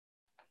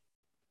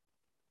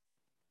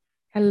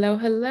Hello,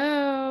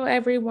 hello,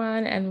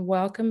 everyone, and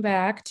welcome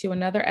back to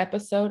another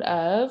episode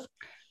of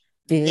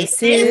This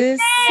This is is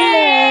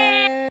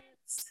it.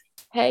 Sex.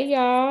 Hey,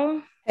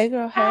 y'all. Hey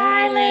girl,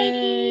 Hi, hey.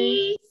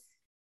 ladies.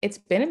 It's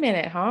been a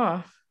minute,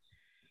 huh?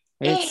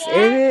 It It's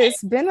has.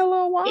 it's been a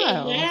little It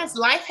while. has.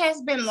 Life has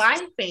been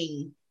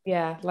lifing.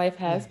 Yeah, life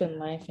has Yeah. been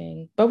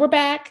lifing, but we're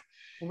back.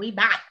 We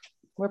back.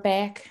 We're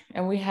back,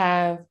 and we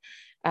have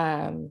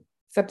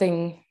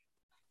something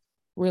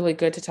really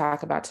good to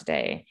talk about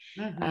today.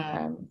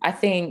 I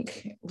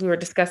think we were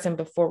discussing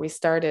before we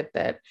started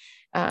that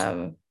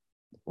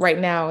right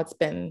now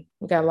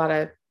we got a lot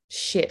of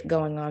shit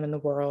going on in the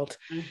world.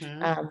 We'll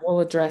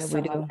Yeah, address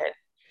we some of do. it.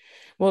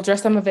 We'll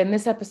address some of it in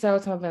this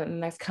episode, some of it in the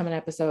next coming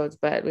episodes,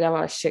 but we got a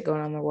lot of shit going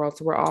on in the world.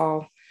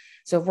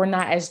 So if we're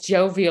not as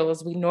jovial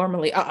as we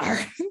normally are,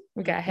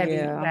 we Yeah.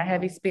 got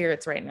heavy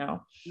spirits right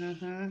now.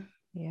 Mm-hmm.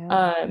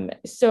 Yeah.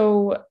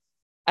 So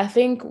I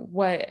think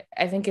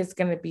is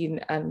going to be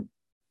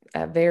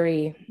a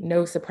very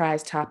no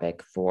surprise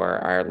topic for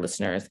our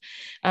listeners.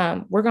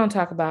 We're going to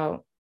talk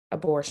about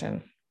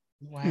abortion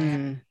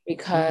Wow.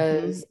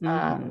 because I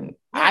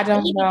Not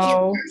don't baby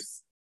know.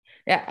 killers.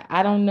 Yeah,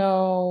 I don't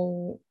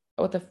know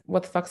what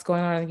the fuck's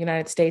going on in the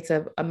United States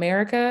of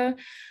America.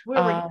 We're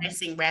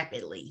regressing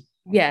rapidly.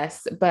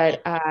 Yes,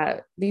 but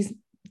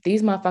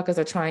these motherfuckers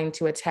are trying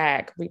to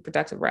attack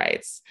reproductive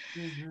rights.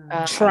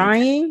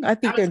 Trying. I I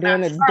think was they're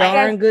about doing to a say,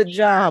 darn good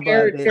job of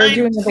it. They're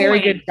doing a very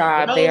undoing, good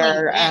job. They rolling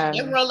are back.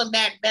 They're rolling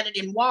back better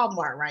than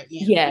Walmart right now.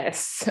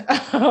 yes,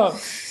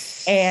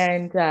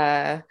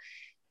 and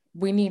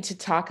we need to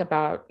talk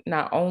about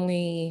not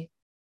only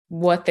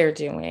what they're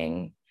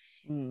doing,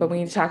 but we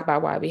need to talk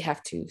about why we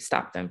have to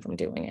stop them from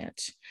doing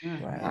it.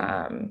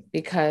 Right.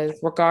 Because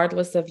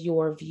regardless of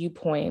your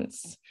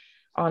viewpoints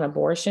on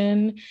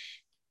abortion,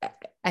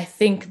 I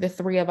think the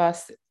three of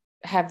us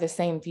have the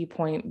same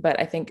viewpoint, but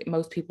I think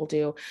most people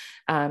do.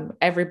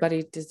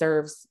 Everybody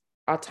deserves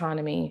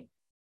autonomy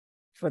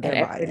For and their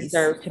everybody bodies.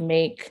 deserves to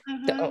make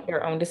Mhm.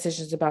 their own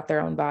decisions about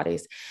their own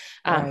bodies.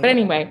 Right. But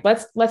anyway,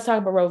 let's talk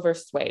about Roe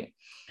versus Wade.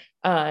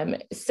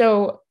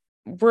 So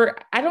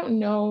I don't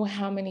know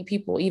how many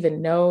people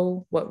even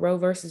know what Roe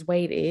versus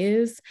Wade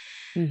is.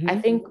 I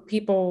think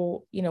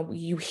people,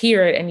 you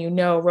hear it and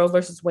Roe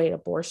versus Wade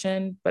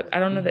abortion, but I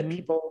don't know that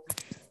people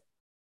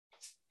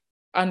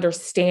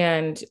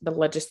understand the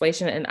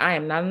legislation. And I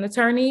am not an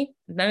attorney.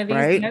 None of these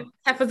Right.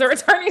 heifers are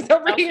attorneys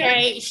over here.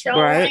 Okay, show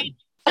Right. ain't.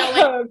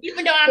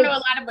 Even though I know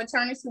a lot of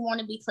attorneys who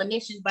want to be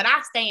clinicians, but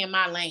I stay in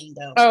my lane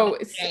though. Oh,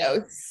 Okay.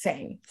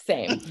 same.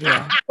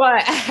 Yeah.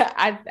 But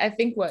I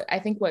think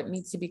what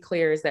needs to be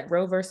clear is that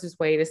Roe versus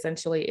Wade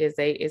essentially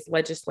is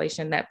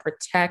legislation that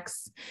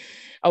protects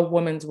a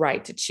woman's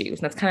right to choose.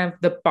 And that's kind of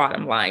the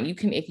bottom line. You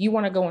can, if you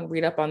want to go and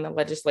read up on the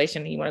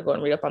legislation, and you want to go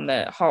and read up on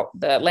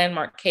the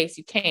landmark case,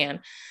 you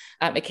can.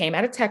 It came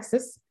out of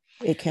Texas.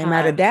 It came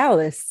out of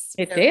Dallas.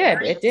 It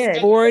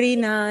did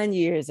 49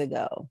 years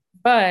ago.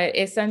 But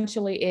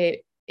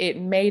essentially it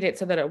made it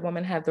so that a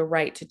woman had the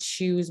right to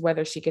choose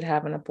whether she could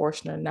have an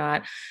abortion or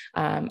not.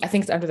 I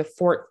think it's under the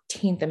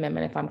 14th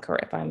Amendment,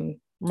 if I'm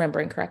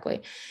remembering correctly.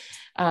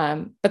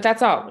 But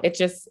that's all. It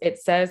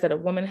says that a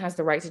woman has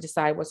the right to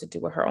decide what to do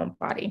with her own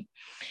body,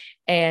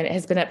 and it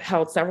has been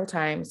upheld several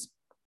times.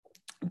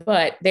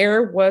 But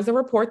there was a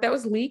report that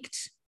was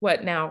leaked.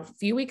 What now? A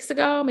few weeks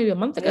ago, maybe a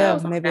month ago,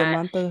 Yeah, maybe a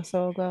month or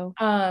so ago.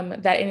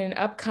 that in an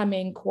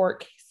upcoming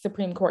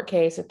Supreme Court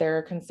case that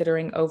they're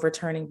considering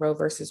overturning Roe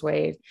versus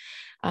Wade,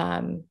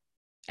 and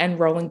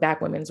rolling back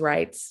women's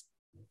rights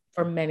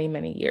for many,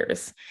 many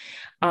years.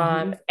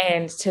 And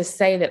to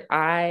say that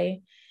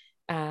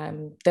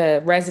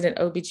the resident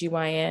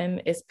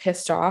OBGYN is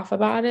pissed off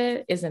about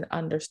it is an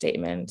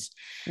understatement.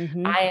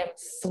 I am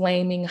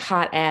flaming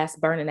hot ass,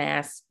 burning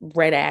ass,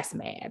 red ass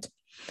mad.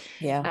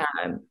 Yeah.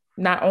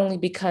 Not only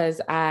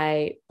because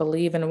I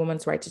believe in a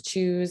woman's right to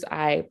choose,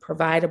 I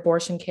provide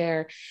abortion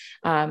care,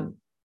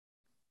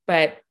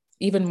 but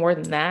even more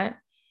than that,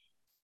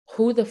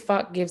 who the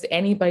fuck gives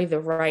anybody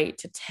the right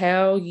to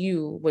tell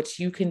you what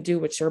you can do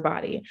with your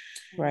body?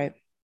 Right.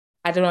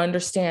 I don't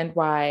understand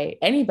why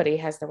anybody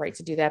has the right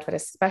to do that, but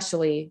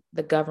especially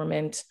the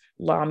government,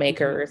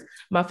 lawmakers,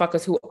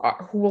 motherfuckers who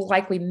will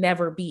likely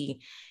never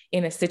be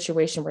in a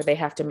situation where they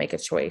have to make a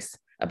choice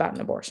about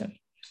an abortion.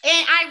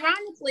 And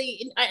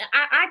ironically,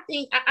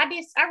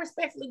 I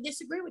respectfully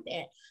disagree with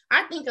that.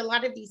 I think a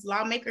lot of these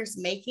lawmakers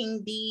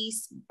making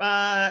these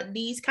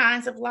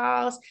kinds of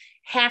laws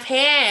have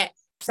had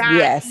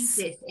side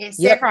pieces and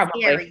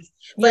secretaries,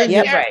 but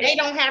they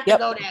don't have to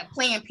go to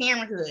Planned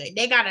Parenthood.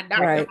 They got a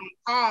doctor on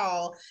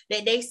call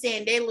that they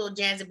send their little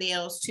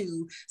Jezebels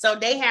to, so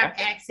they have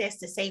access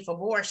to safe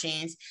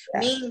abortions.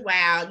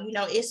 Meanwhile,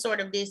 it's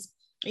sort of this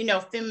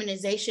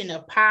feminization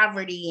of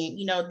poverty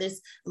and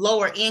this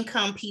lower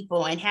income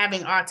people and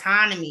having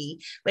autonomy,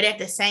 but at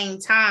the same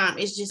time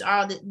it's just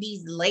all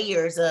these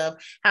layers of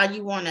how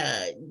you want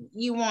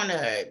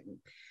to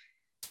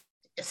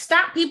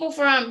stop people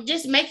from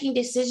just making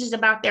decisions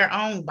about their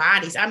own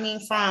bodies. I mean,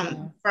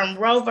 from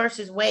Roe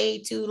versus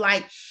Wade to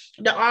like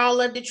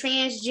all of the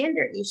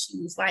transgender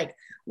issues. Like,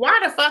 why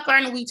the fuck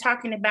aren't we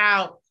talking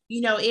about,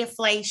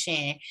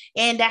 inflation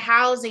and the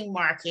housing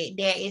market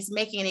that is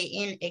making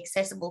it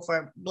inaccessible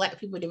for Black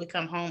people to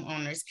become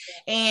homeowners,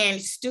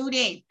 and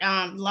student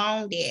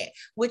loan debt,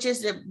 which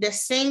is the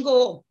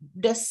single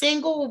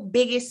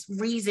biggest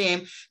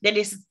reason that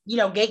is,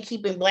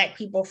 gatekeeping Black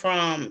people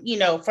from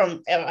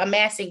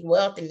amassing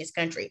wealth in this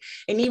country.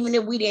 And even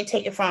if we didn't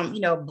take it from,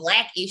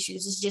 Black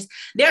issues, it's just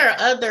there are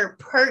other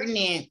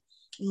pertinent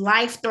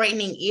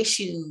life-threatening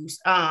issues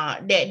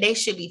that they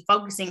should be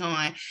focusing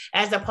on,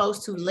 as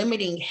opposed to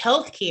limiting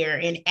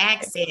healthcare and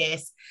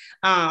access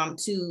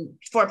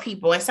for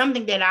people. And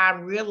something that I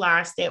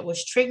realized that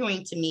was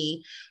triggering to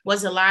me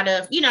was a lot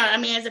of,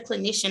 as a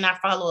clinician, I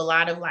follow a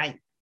lot of like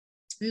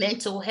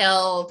mental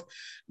health,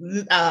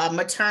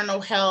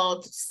 maternal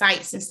health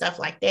sites and stuff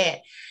like that.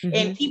 Mm-hmm.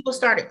 And people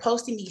started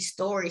posting these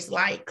stories,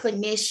 like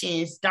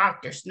clinicians,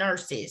 doctors,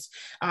 nurses,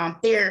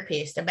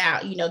 therapists,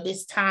 about,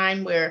 this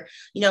time where,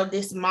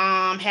 this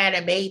mom had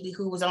a baby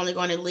who was only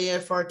going to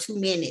live for 2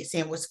 minutes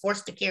and was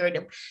forced to carry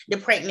the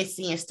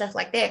pregnancy and stuff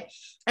like that.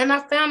 And I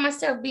found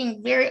myself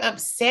being very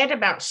upset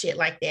about shit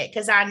like that,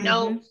 because I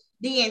know mm-hmm.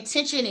 the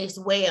intention is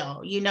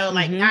well,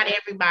 like mm-hmm. not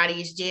everybody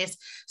is just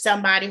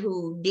somebody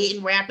who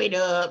didn't wrap it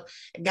up,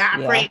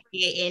 got pregnant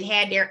and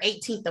had their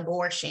 18th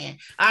abortion.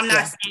 I'm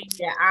not saying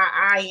that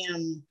I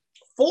am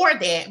for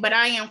that, but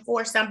I am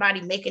for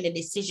somebody making a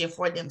decision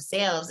for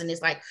themselves. And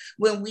it's like,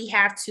 when we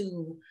have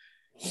to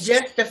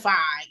justify,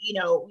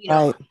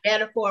 right.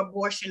 medical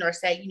abortion, or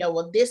say,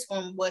 well, this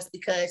one was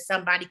because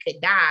somebody could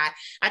die.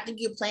 I think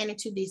you're playing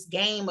into this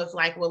game of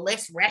like, well,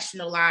 let's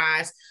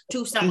rationalize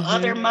to some mm-hmm.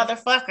 other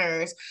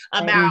motherfuckers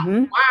about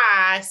mm-hmm.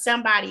 why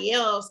somebody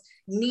else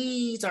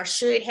needs or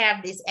should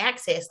have this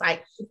access.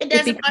 Like, it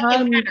doesn't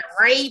fucking matter.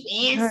 Rape,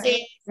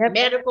 incest,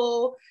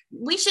 medical.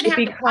 We should have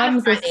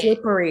becomes a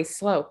slippery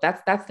slope.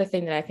 That's the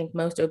thing that I think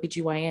most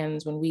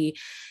OBGYNs,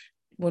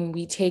 when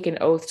we take an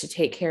oath to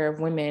take care of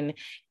women,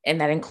 and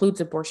that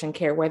includes abortion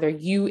care, whether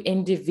you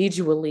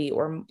individually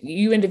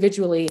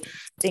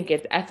think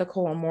it's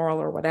ethical or moral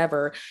or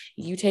whatever,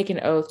 you take an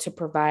oath to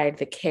provide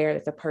the care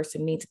that the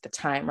person needs at the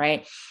time,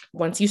 right?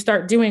 Once you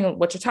start doing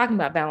what you're talking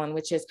about, Valen,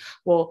 which is,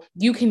 well,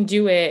 you can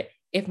do it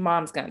if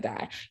mom's going to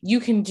die. You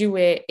can do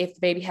it if the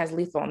baby has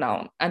lethal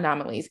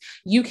anomalies.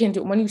 You can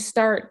do, when you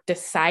start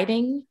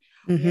deciding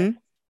mm-hmm.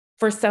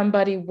 for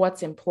somebody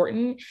what's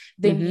important,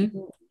 then mm-hmm.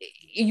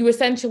 you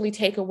essentially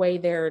take away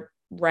their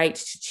right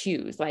to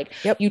choose. Like,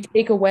 you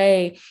take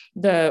away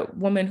the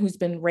woman who's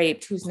been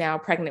raped, who's now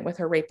pregnant with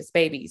her rapist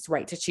baby's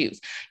right to choose.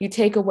 You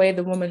take away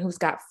the woman who's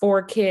got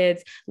 4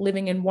 kids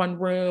living in one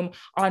room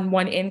on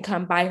one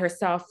income by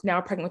herself, now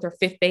pregnant with her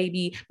 5th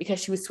baby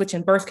because she was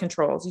switching birth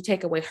controls. You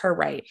take away her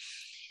right.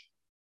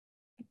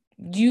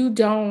 You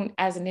don't,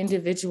 as an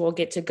individual,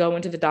 get to go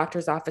into the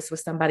doctor's office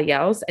with somebody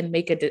else and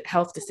make a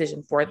health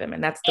decision for them.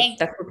 And that's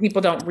what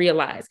people don't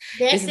realize.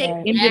 This is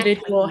an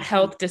individual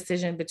health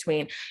decision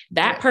between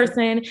that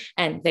person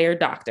and their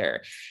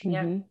doctor.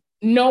 Mm-hmm.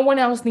 No one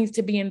else needs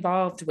to be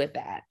involved with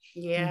that.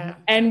 Yeah.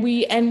 And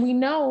we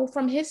know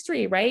from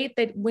history, right,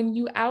 that when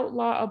you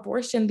outlaw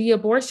abortion, the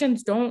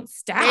abortions don't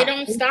stop. They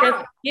don't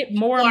stop. Get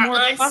more and more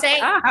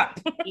unsafe. Up.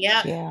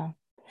 Yeah.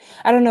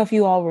 I don't know if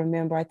you all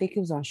remember, I think it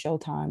was on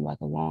Showtime, like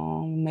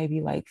maybe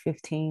like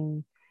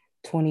 15,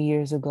 20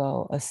 years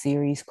ago, a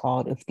series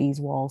called If These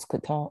Walls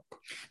Could Talk.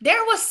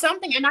 There was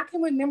something, and I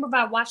can remember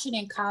by watching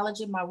in college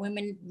in my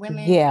women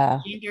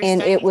gender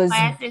and it was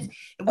classes,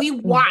 we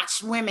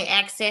watched women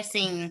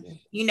accessing,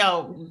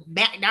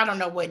 I don't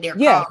know what they're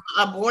called,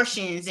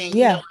 abortions, and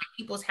like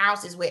people's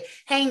houses with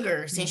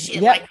hangers and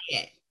shit like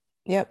that.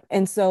 Yep.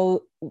 And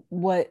so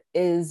what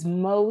is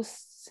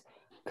most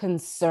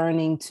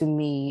concerning to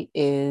me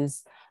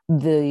is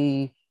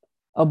the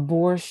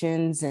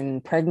abortions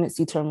and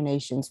pregnancy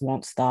terminations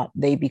won't stop.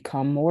 They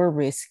become more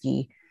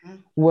risky,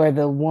 where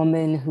the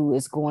woman who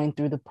is going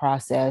through the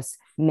process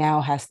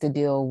now has to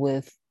deal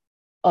with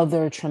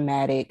other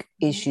traumatic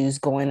issues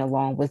going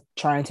along with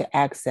trying to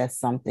access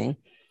something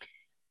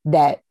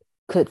that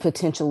could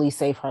potentially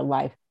save her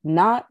life,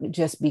 not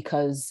just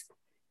because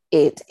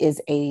it is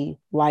a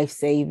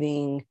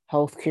life-saving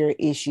healthcare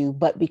issue,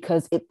 but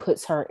because it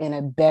puts her in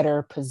a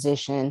better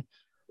position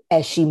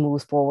as she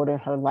moves forward in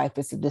her life.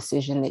 It's a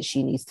decision that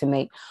she needs to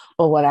make.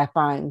 But what I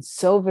find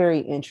so very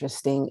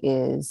interesting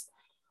is,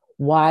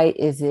 why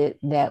is it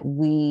that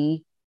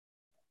we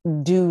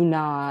do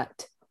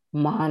not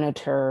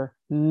monitor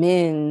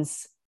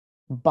men's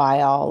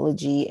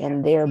biology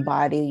and their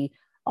body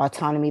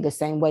autonomy the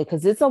same way?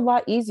 Because it's a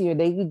lot easier.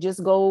 They could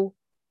just go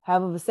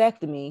have a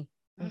vasectomy.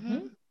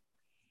 Mm-hmm.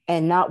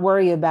 And not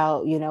worry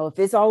about, if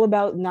it's all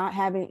about not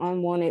having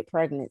unwanted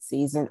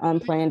pregnancies and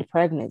unplanned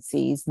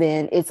pregnancies,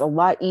 then it's a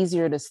lot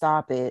easier to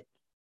stop it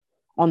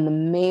on the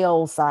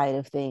male side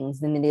of things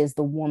than it is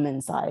the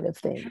woman side of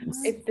things.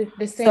 It's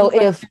the same. So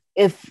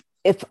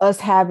if us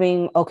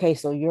having, okay,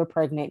 so you're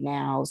pregnant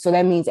now, so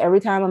that means every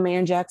time a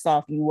man jacks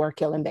off, you are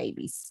killing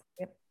babies.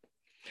 Yep.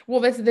 Well,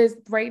 there's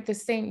right, the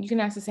same. You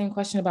can ask the same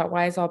question about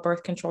why is all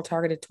birth control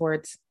targeted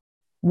towards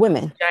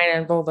Women. Vagina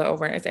and vulva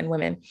awareness in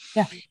women.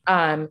 Yeah.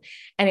 And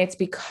it's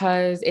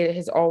because it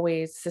has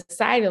always,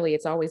 societally,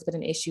 it's always been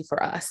an issue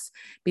for us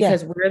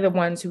because we're the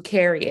ones who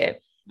carry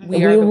it.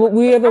 We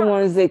are the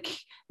ones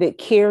that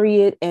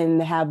carry it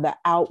and have the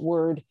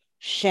outward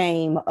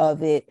shame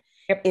of it.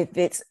 Yep. If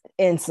it's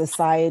in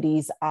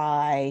society's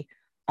eye,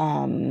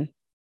 out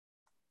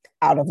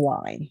of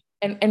line.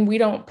 And we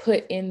don't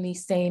put in the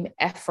same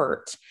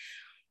effort,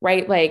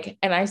 right? Like,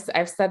 and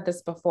I've said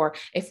this before,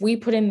 if we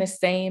put in the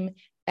same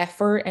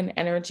effort and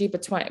energy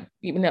between,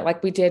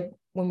 like we did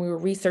when we were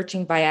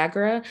researching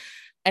Viagra,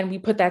 and we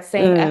put that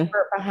same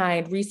effort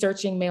behind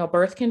researching male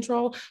birth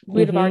control,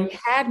 we'd have already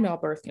had male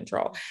birth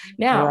control.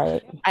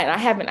 Now, I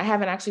haven't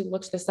actually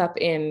looked this up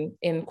in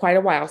quite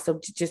a while, so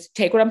just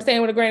take what I'm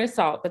saying with a grain of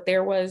salt. But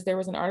there was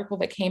an article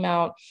that came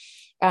out.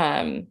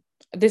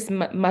 This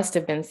must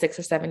have been 6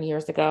 or 7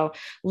 years ago,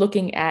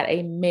 looking at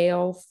a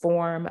male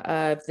form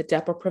of the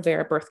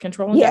Depo-Provera birth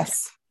control injection.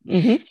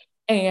 Yes.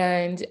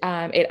 And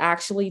it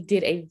actually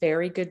did a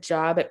very good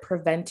job at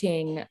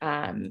preventing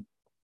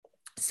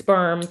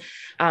sperm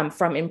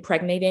from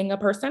impregnating a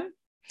person.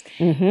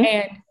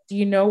 And do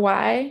you know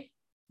why?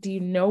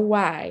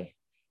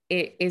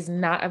 It is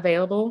not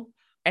available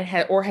and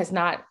has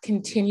not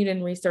continued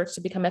in research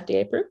to become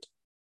FDA approved?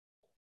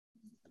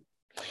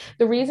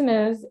 The reason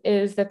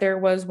is that there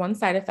was one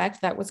side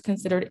effect that was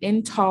considered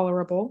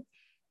intolerable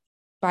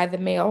by the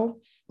male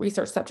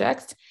research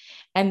subjects,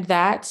 and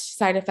that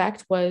side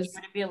effect was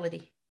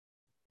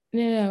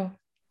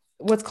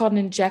what's called an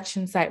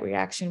injection site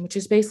reaction, which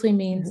is basically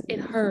means it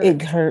hurt.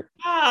 It hurt.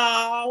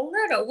 Oh,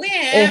 what a win.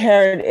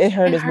 It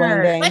hurt as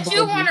one day. But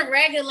you want to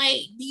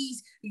regulate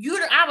these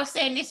I was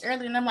saying this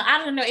earlier, and I'm like, I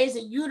don't know, is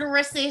it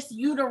uteruses,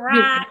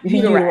 uteri?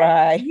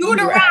 Uteri. You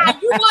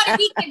want to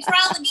be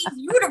controlling these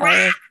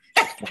uteri.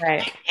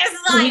 Right.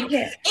 It's like,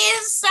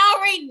 it's so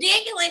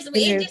ridiculous. I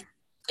mean,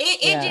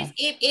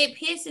 it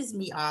pisses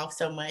me off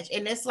so much.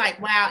 And it's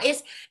like, wow,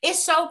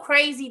 it's so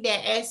crazy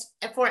that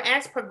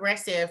as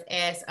progressive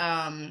as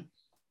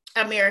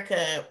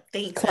America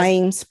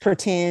claims,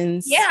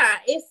 pretends,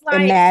 it's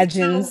like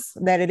imagines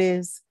that it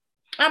is.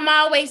 I'm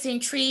always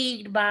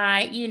intrigued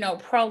by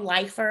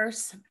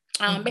pro-lifers.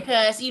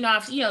 Because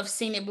I've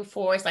seen it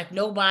before. It's like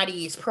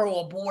nobody is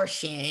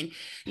pro-abortion,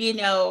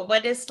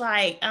 but it's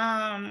like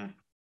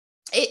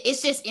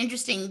it's just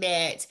interesting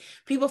that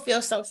people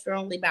feel so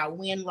strongly about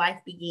when life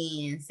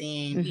begins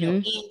and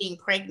ending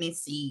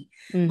pregnancy,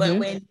 but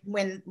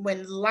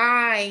when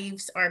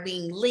lives are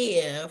being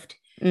lived,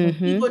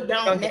 people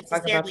don't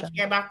necessarily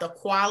care about the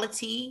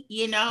quality,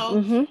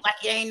 like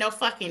there ain't no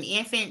fucking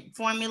infant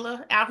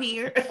formula out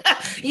here,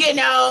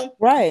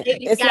 right?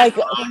 It's like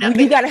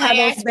you got to have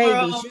those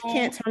babies. You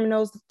can't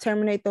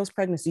terminate those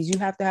pregnancies. You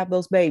have to have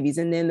those babies,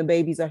 and then the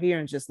babies are here,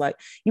 and just like,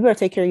 you better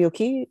take care of your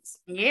kids.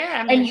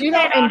 Yeah, I mean,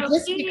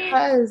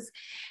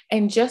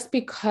 and just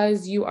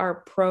because you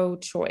are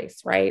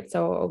pro-choice, right?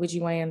 So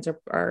OBGYNs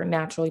are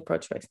naturally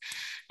pro-choice.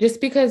 Just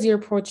because you're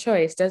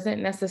pro-choice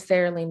doesn't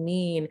necessarily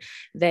mean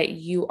that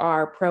you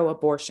are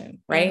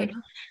pro-abortion, right?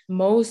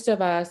 Most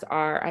of us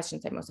are, I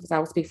shouldn't say most of us, I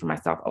will speak for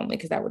myself only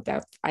because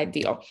that's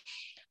ideal.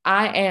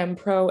 I am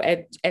pro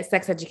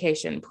sex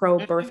education,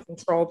 pro birth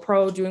control,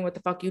 pro doing what the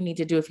fuck you need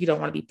to do if you don't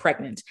want to be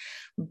pregnant.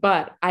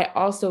 But I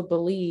also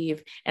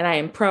believe, and I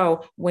am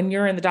pro, when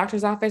you're in the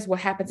doctor's office,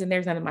 what happens in there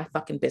is none of my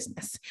fucking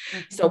business.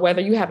 So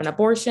whether you have an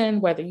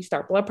abortion, whether you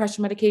start blood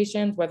pressure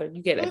medications, whether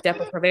you get a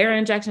Depo-Provera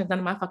injection, it's none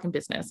of my fucking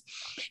business.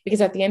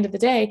 Because at the end of the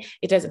day,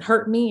 it doesn't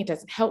hurt me. It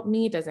doesn't help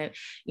me. It doesn't,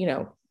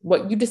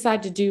 what you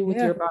decide to do with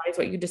your body is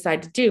what you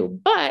decide to do.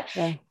 But,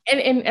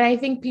 and I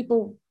think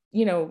people,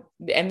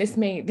 and this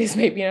may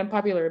be an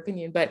unpopular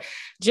opinion, but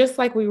just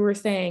like we were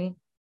saying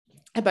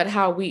about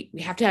how we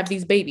have to have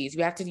these babies,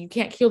 you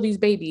can't kill these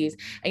babies,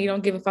 and you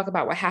don't give a fuck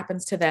about what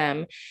happens to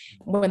them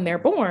when they're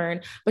born,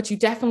 but you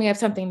definitely have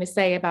something to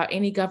say about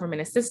any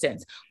government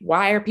assistance.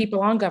 Why are people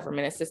on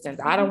government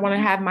assistance? I don't want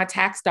to have my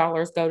tax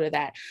dollars go to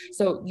that.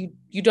 So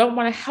you don't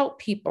want to help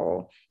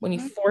people when you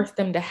force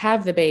them to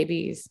have the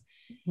babies.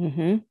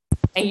 And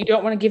you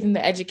don't want to give them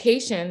the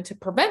education to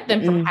prevent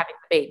them from having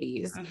the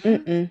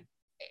babies.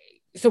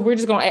 So we're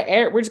just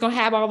gonna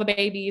have all the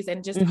babies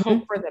and just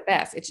hope for the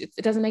best. It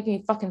doesn't make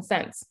any fucking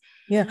sense.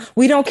 Yeah,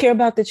 we don't care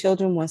about the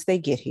children once they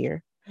get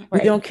here.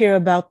 Right. We don't care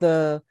about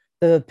the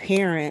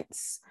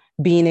parents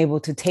being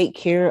able to take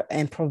care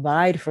and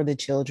provide for the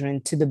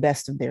children to the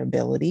best of their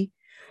ability.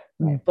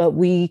 Right. But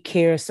we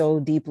care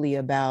so deeply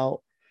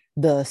about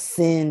the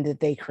sin that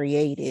they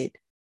created.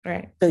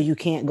 Right. So you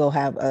can't go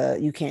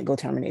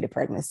terminate a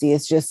pregnancy.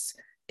 It's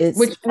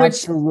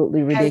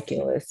absolutely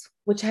ridiculous.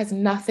 Which has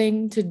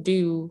nothing to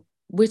do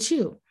with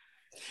you.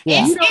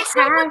 Yeah. It's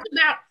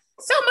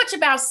so much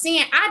about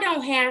sin. I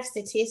don't have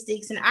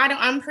statistics, and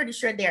I'm pretty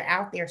sure they're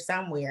out there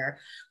somewhere,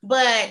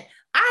 but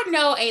I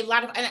know a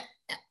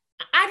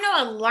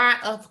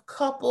lot of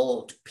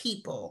coupled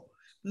people,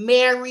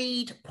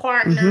 married,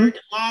 partnered,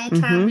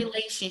 long-term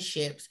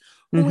relationships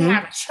who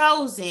have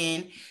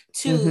chosen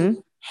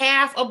to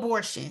have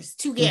abortions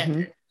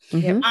together.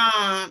 Yep.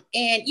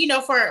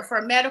 And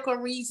for medical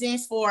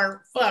reasons, we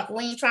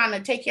ain't trying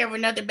to take care of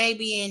another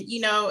baby, and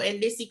in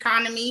this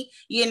economy,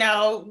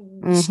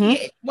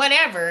 shit,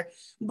 whatever.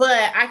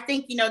 But I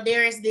think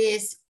there's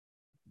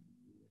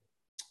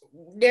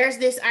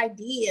this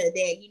idea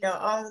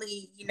that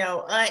only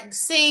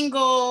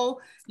single,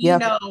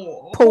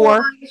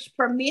 poor,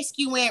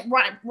 promiscuous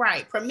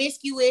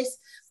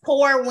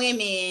poor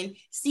women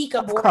seek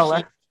abortion.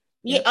 Color.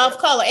 Yeah, of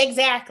color,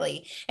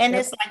 exactly. And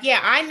it's like, yeah,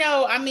 I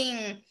know. I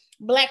mean,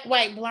 black,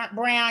 white,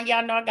 brown.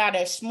 Y'all know I got a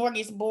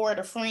smorgasbord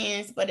of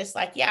friends, but it's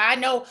like, yeah, I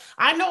know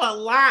a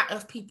lot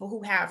of people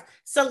who have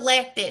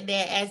selected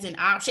that as an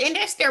option, and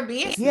that's their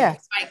business. Yeah,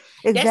 like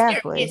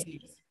exactly. That's their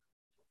business.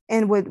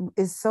 And what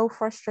is so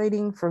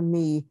frustrating for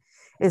me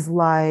is,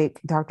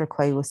 like Dr.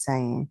 Clay was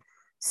saying,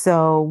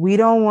 so we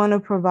don't want to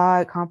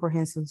provide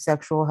comprehensive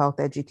sexual health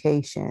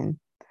education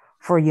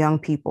for young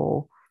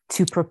people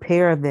to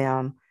prepare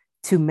them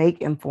to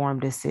make informed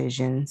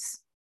decisions.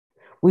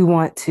 We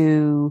want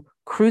to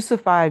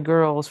crucify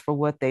girls for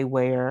what they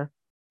wear,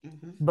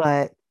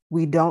 but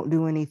we don't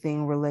do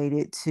anything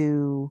related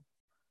to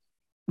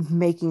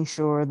making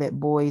sure that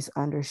boys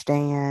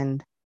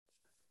understand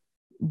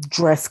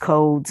dress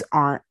codes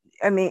aren't.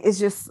 I mean, it's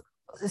just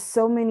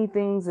so many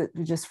things that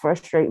just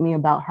frustrate me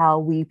about how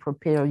we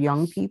prepare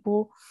young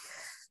people,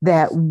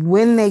 that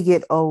when they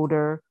get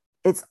older,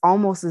 it's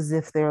almost as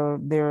if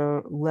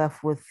they're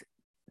left with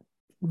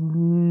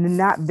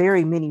not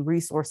very many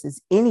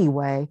resources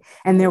anyway,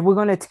 and then we're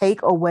going to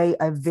take away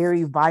a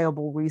very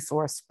viable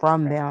resource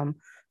from them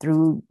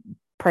through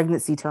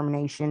pregnancy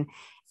termination,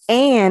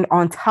 and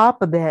on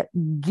top of that,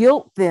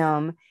 guilt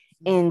them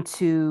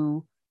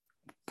into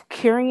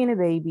carrying a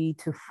baby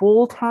to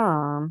full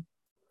term,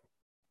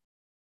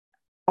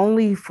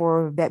 only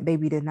for that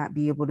baby to not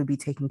be able to be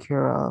taken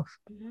care of,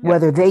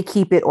 whether they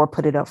keep it or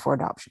put it up for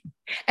adoption.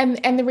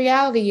 And the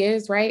reality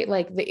is, right,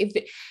 like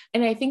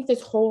and I think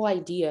this whole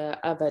idea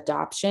of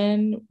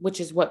adoption, which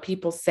is what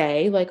people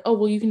say, like, oh,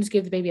 well, you can just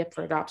give the baby up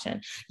for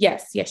adoption.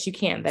 Yes, you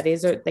can. That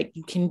is like,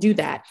 you can do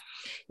that.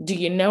 Do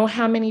you know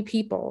how many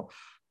people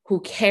who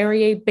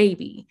carry a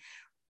baby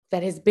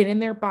that has been in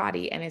their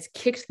body and has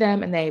kicked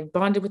them and they've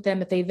bonded with them,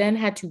 that they then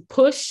had to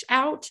push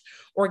out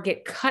or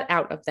get cut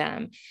out of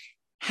them?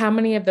 How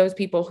many of those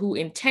people who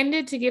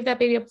intended to give that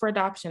baby up for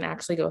adoption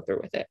actually go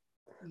through with it?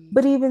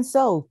 But even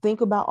so, think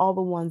about all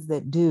the ones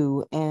that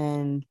do,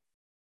 and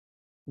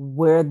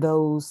where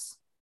those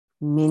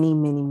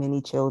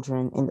many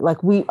children, and like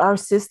our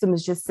system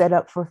is just set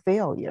up for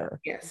failure.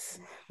 Yes.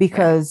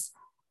 Because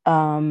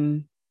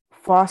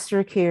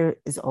foster care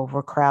is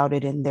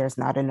overcrowded, and there's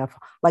not enough,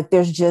 like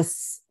there's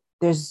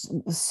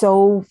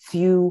so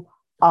few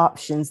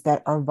options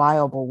that are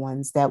viable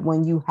ones, that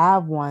when you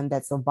have one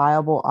that's a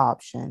viable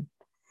option,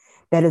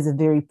 that is a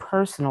very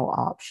personal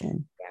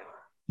option.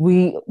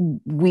 We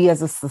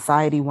as a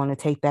society want to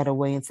take that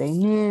away and say,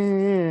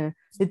 nah,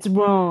 it's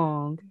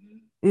wrong.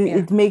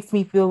 It makes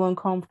me feel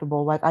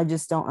uncomfortable. Like, I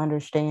just don't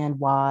understand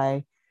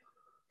why.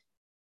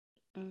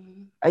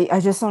 I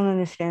just don't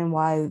understand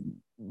why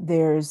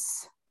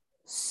there's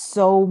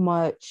so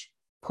much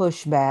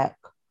pushback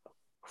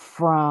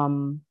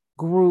from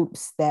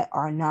groups that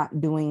are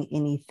not doing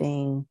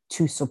anything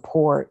to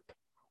support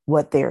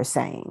what they're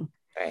saying.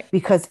 Right.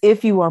 Because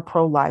if you are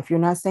pro-life, you're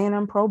not saying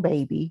I'm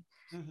pro-baby.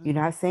 You're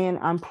not saying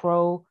I'm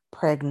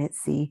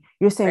pro-pregnancy.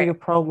 You're saying you're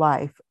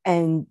pro-life,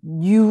 and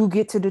you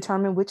get to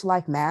determine which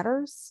life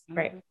matters.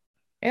 Right.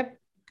 Yep.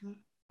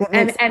 That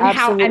makes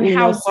absolutely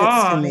no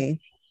sense to me.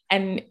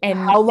 And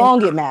how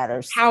long it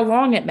matters. How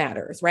long it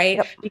matters, right?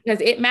 Yep.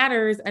 Because it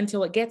matters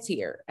until it gets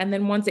here. And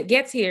then once it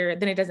gets here,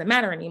 then it doesn't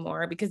matter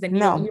anymore, because then you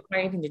don't want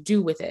anything to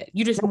do with it.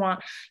 You just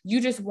want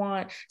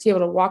to be able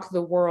to walk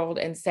through the world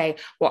and say,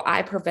 well,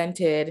 I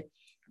prevented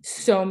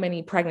so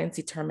many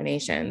pregnancy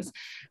terminations.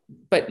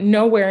 But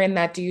nowhere in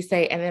that do you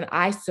say, and then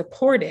I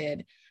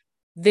supported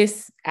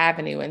this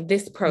avenue and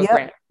this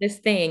program, this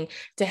thing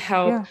to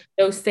help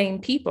those same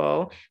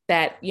people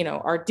that,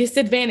 are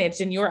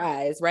disadvantaged in your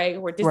eyes, right?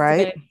 Or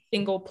disadvantaged,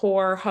 single,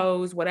 poor,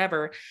 hoes,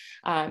 whatever,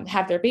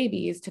 have their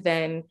babies, to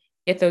then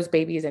get those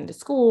babies into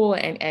school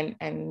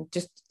and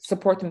just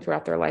support them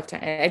throughout their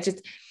lifetime.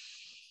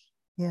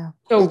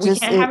 So we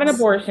can't have an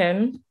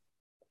abortion.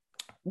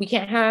 We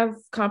can't have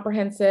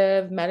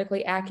comprehensive,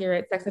 medically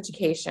accurate sex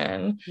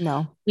education.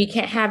 No. We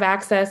can't have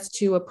access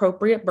to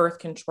appropriate birth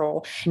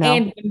control. No.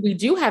 And when we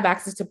do have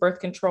access to birth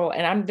control,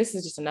 and this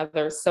is just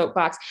another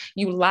soapbox,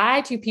 you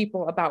lie to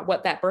people about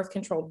what that birth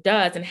control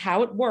does and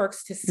how it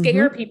works to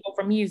scare people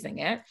from using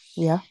it.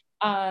 Yeah.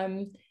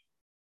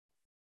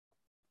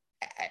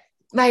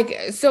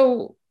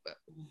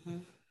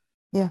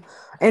 Yeah.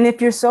 And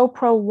if you're so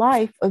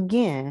pro-life,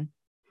 again,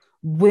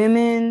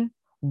 women,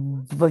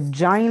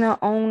 vagina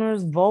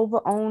owners,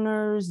 vulva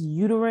owners,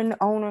 uterine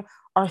owner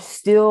are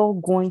still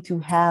going to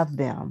have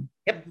them.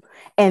 Yep.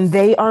 And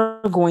they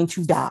are going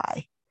to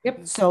die.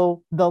 Yep.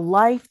 So the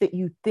life that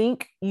you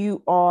think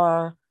you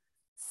are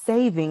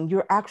saving,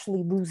 you're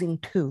actually losing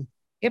too.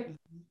 Yep.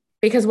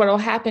 Because what will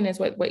happen is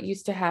what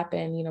used to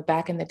happen,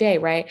 back in the day,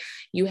 right?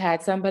 You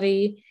had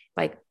somebody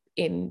like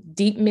in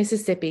deep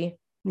Mississippi,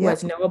 who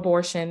has no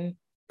abortion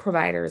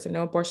providers or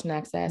no abortion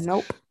access.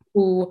 Nope.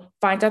 Who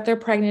finds out they're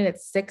pregnant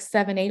at 6,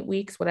 7, 8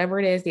 weeks, whatever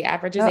it is. The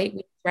average is 8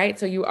 weeks, right?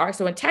 So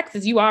in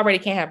Texas, you already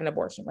can't have an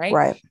abortion, right?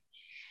 Right.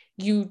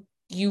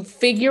 You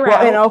figure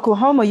out. In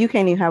Oklahoma, you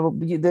can't even have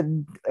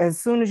as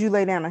soon as you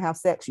lay down and have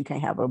sex, you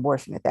can't have an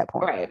abortion at that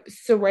point. Right.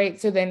 So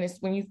then it's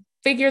when you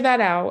figure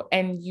that out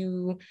and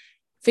you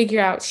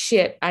figure out,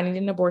 shit, I need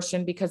an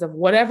abortion because of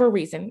whatever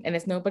reason, and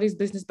it's nobody's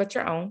business but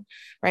your own,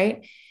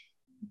 right?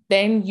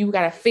 Then you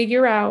got to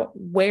figure out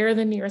where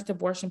the nearest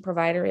abortion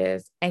provider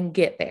is and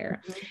get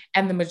there.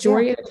 And the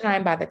majority of the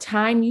time, by the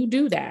time you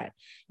do that,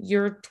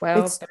 you're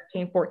 12,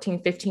 13,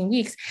 14, 15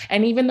 weeks.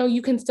 And even though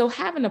you can still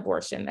have an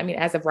abortion, I mean,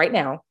 as of right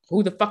now,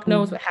 who the fuck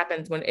knows what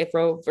happens if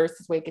Roe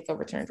versus Wade gets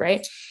overturned,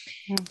 right?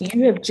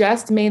 You have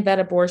just made that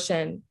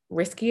abortion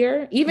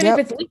riskier. Even if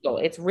it's legal,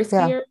 it's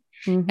riskier.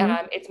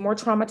 It's more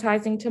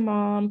traumatizing to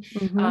mom,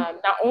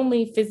 not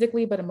only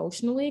physically, but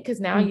emotionally, because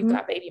now you've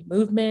got baby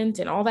movement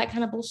and all that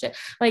kind of bullshit.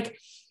 Like,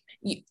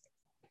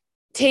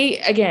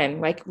 again,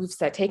 like we've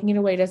said, taking it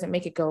away doesn't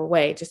make it go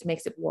away. It just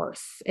makes it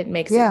worse. It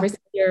makes it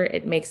riskier.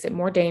 It makes it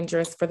more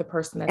dangerous for the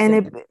person that's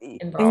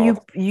involved.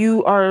 And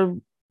you are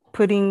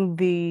putting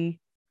the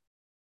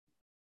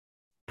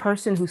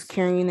person who's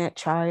carrying that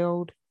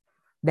child,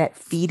 that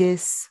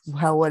fetus,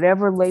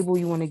 whatever label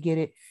you want to get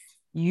it,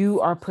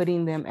 you are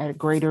putting them at a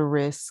greater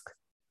risk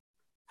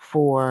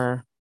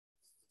for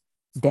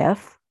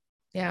death,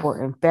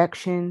 for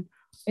infection,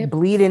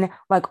 bleeding,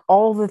 like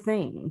all the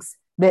things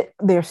that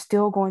they're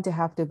still going to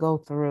have to go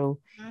through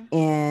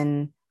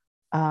in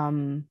a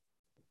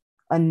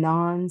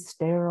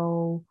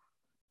non-sterile,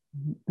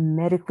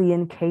 medically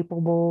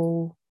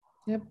incapable,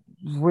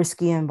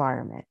 risky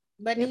environment.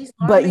 But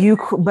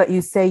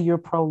you say you're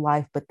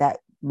pro-life, but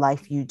that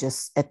life you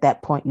just at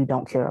that point you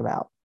don't care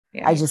about.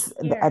 I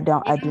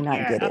do not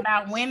get it.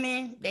 About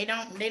women, they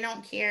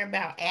don't care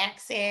about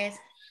access.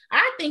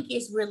 I think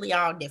it's really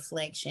all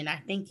deflection. I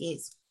think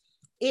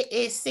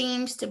it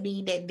seems to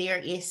be that there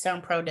is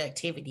some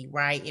productivity,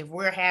 right? If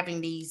we're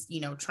having these,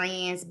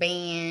 trans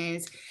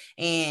bans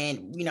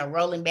and,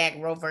 rolling back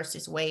Roe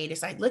versus Wade,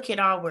 it's like, look at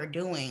all we're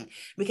doing,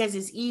 because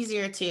it's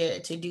easier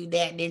to do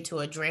that than to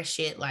address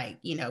shit like,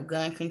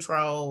 gun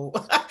control.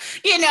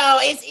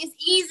 It's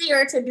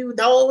easier to do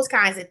those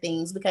kinds of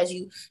things because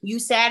you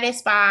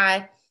satisfy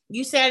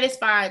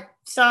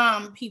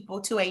some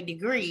people to a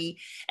degree.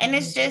 And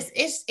it's just,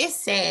 it's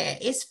sad.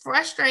 It's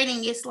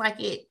frustrating. It's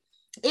like it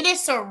is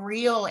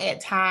surreal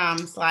at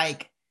times.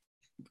 Like,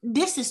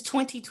 this is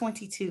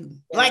 2022.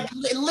 Like,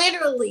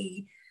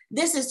 literally,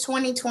 this is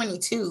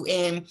 2022.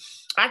 And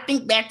I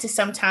think back to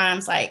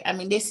sometimes, like, I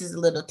mean, this is a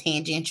little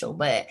tangential,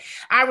 but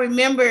I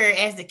remember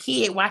as a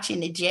kid watching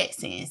the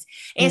Jetsons.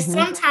 And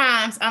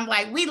sometimes I'm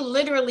like, we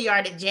literally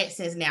are the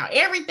Jetsons now.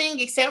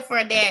 Everything except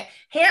for that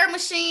hair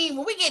machine.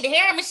 When we get the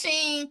hair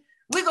machine,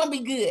 we're going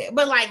to be good.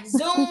 But like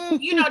Zoom,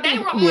 they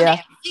were on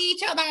that, see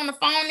each other on the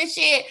phone and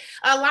shit.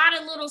 A lot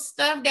of little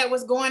stuff that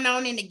was going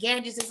on in the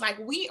gadgets. It's like,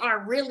 we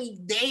are really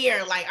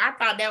there. Like, I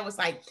thought that was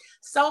like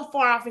so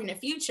far off in the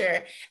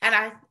future.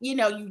 And you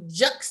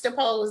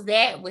juxtapose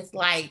that with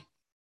like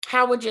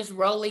how we're just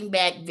rolling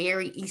back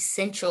very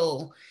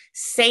essential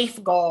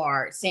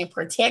safeguards and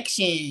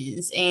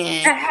protections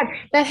and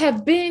that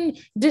have been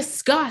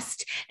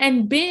discussed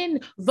and been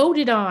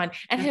voted on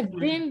and have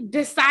been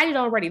decided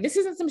already. This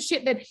isn't some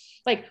shit that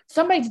like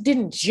somebody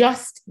didn't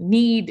just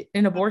need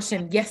an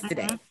abortion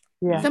yesterday.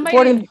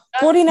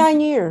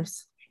 49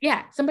 years.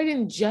 Yeah, somebody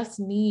didn't just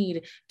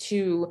need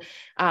to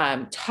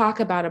talk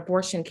about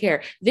abortion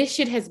care. This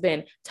shit has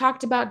been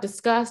talked about,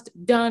 discussed,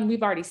 done.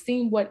 We've already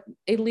seen what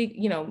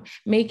illegal,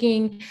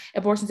 making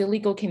abortions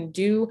illegal can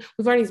do.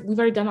 We've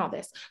already done all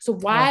this. So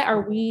why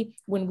are we,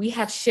 when we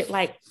have shit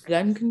like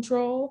gun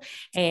control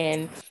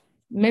and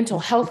mental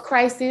health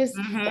crisis,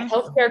 the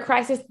healthcare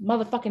crisis,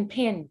 motherfucking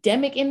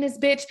pandemic in this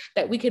bitch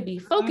that we could be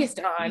focused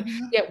on,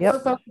 yet we're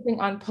focusing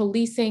on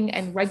policing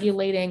and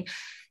regulating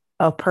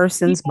a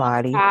person's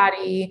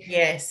body.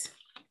 Yes.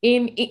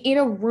 In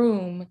a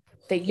room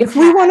that you if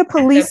we want to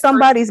police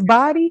somebody's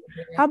body,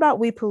 how about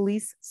we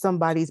police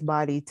somebody's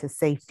body to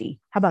safety?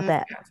 How about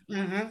that?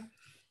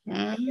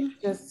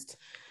 Just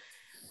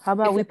how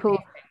about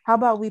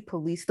we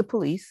police the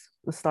police?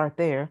 Let's start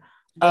there.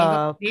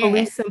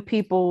 Police some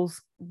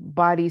people's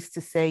bodies to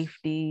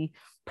safety,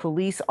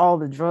 police all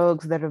the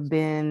drugs that have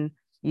been,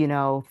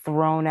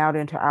 thrown out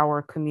into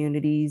our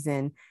communities.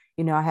 And,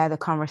 I had a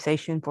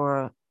conversation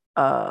for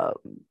a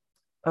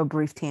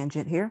brief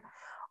tangent here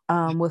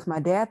with my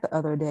dad the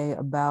other day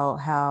about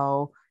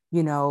how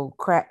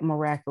crack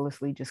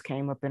miraculously just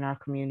came up in our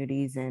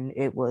communities, and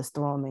it was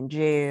throw them in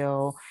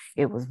jail,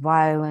 it was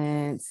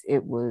violence,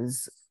 it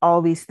was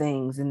all these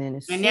things, and then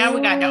now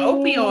we got the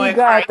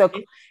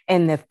opioid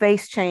and the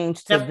face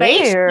changed to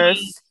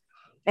theirs,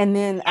 and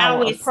then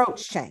our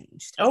approach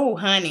changed. Oh,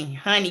 honey,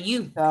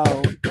 you.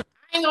 So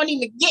ain't gonna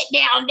even get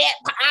down that.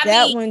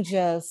 That one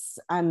just,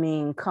 I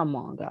mean, come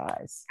on,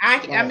 guys.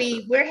 I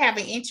mean, we're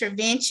having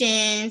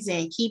interventions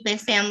and keeping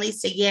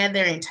families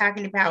together and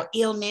talking about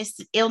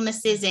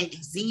illnesses and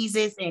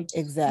diseases. And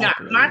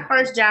exactly. My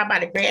first job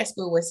out of grad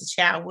school was a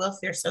child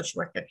welfare social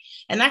worker,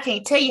 and I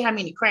can't tell you how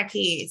many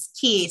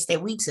kids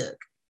that we took.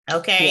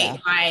 Okay, Yeah.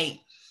 like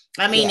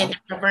I mean, in the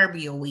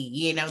proverbial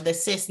we, the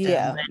system.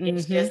 Yeah. But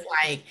it's just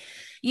like,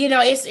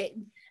 it's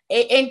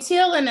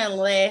until and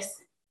unless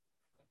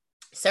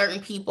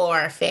certain people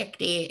are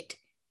affected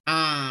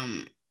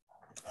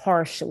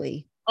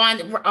harshly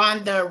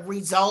on the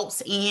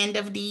results end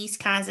of these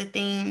kinds of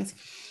things,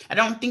 I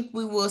don't think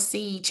we will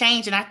see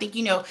change. And I think,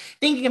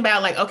 thinking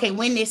about like, okay,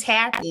 when this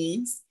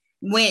happens,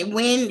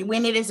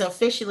 when it is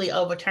officially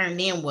overturned,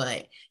 then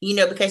what?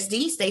 Because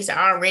these states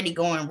are already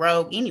going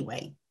rogue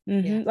anyway.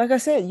 Yeah. Like I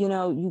said,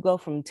 you go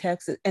from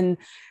Texas, and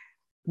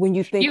when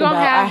you think about,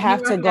 I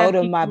have to go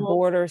to my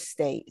border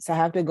states. I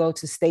have to go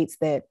to states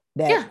that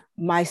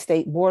my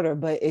state border.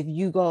 But if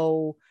you're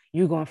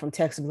going from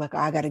Texas, like,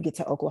 I got to get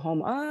to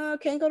Oklahoma. I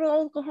can't go to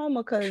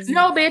Oklahoma because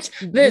no, bitch.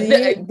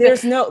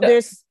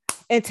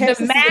 And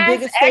Texas is the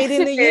biggest state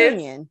in the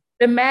union.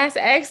 The mass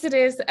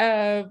exodus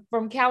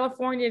from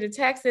California to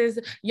Texas,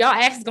 y'all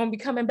ass is gonna be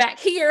coming back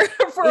here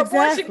for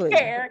abortion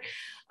care.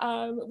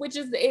 Which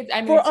is,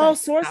 for all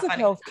sorts of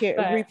health care,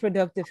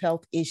 reproductive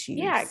health issues.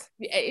 Yeah,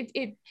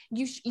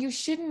 you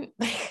shouldn't.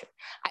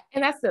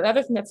 And that's the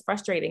other thing that's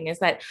frustrating is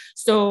that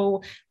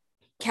so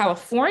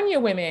California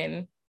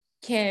women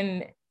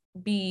can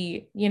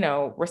be,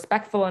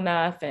 respectful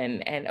enough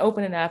and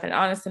open enough and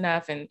honest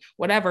enough and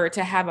whatever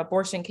to have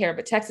abortion care,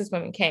 but Texas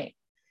women can't.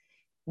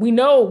 We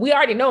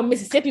already know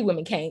Mississippi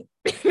women can't.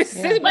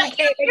 Mississippi women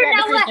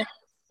can't.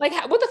 Like,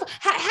 how do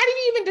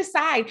you even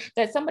decide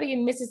that somebody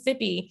in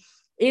Mississippi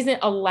isn't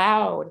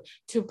allowed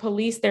to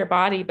police their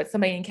body, but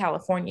somebody in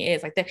California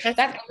is? Like that's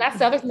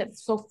the other thing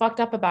that's so fucked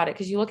up about it.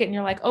 Because you look at it and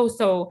you're like, oh,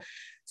 so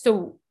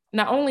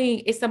not only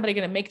is somebody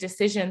going to make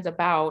decisions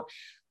about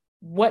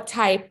what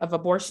type of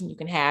abortion you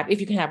can have, if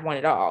you can have one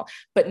at all,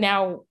 but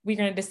now we're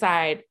going to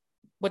decide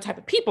what type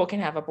of people can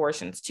have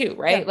abortions too,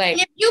 right? Yeah.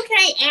 Like, if you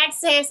can't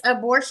access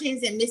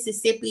abortions in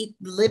Mississippi,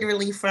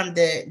 literally from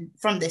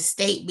the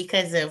state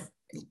because of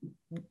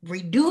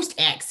reduced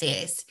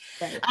access.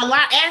 Right. A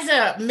lot, as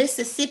a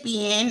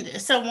Mississippian,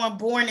 someone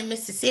born in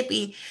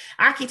Mississippi,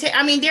 I can tell,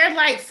 they're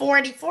like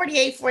 40,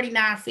 48,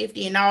 49,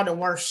 50 and all the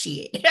worst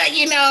shit.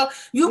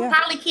 You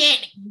probably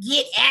can't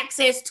get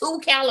access to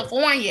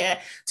California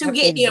to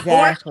get the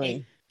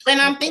abortion. And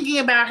I'm thinking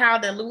about how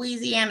the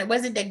Louisiana,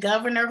 was it the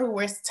governor who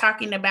was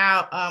talking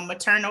about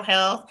maternal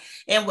health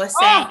and was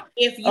saying,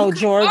 if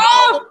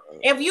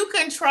you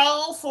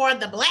control for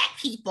the Black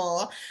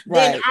people,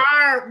 then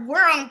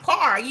we're on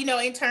par,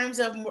 in terms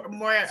of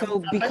more.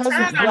 So because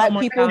Black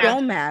people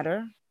don't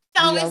matter.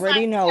 So we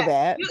already know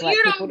that you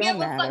don't give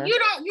a fuck.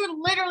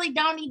 You literally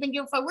don't even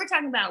give a fuck. We're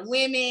talking about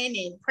women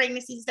and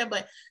pregnancy and stuff,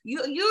 but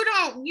you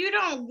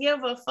don't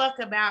give a fuck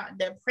about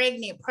the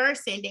pregnant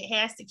person that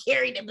has to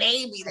carry the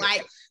baby.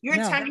 Like, you're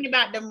talking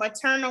about the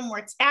maternal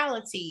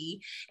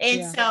mortality.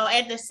 And so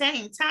at the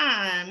same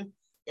time,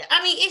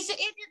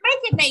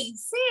 it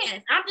makes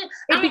sense.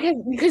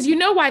 Because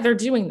why they're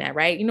doing that,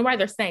 right? You know why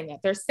they're saying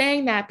that? They're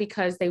saying that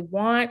because they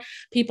want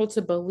people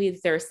to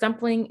believe there's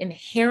something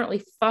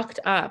inherently fucked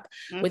up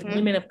with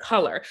women of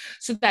color,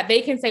 so that they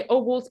can say,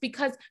 oh, well, it's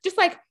because, just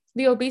like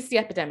the obesity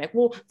epidemic.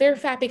 Well, they're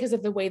fat because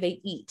of the way they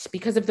eat,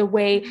 because of the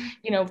way,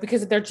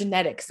 because of their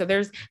genetics. So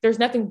there's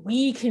nothing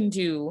we can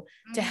do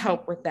to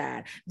help with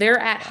that. They're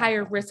at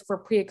higher risk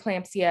for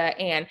preeclampsia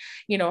and,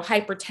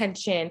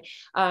 hypertension,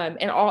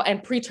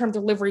 and preterm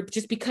delivery,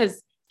 just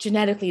because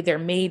genetically they're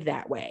made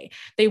that way.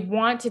 They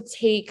want to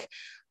take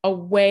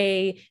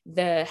away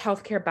the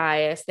healthcare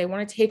bias. They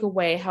want to take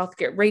away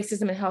healthcare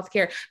racism in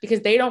healthcare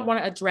because they don't want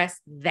to address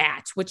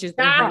that, which is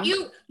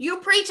you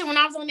preaching. When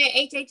I was on that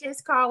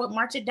HHS call with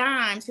Marsha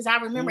Dimes, because I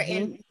remember,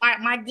 and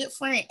my good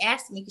friend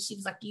asked me, because she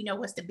was like,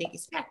 what's the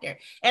biggest factor?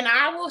 And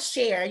I will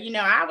share,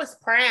 I was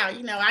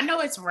proud, I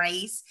know it's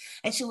race,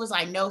 and she was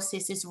like, no,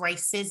 sis, it's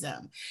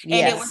racism.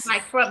 And it was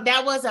like,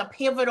 that was a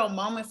pivotal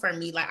moment for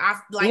me. Like, I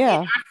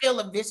feel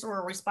a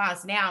visceral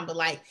response now, but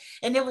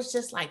and it was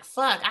just like,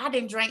 fuck, I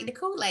didn't drink the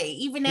Kool-Aid,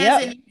 even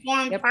as an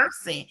informed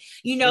person,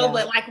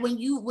 but like when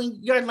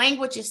your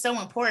language is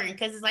so important,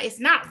 because it's like, it's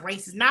not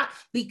race, it's not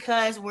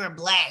because we're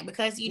Black,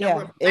 because we're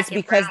Black, it's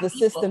because the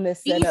system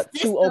is set up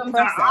to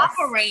oppress us.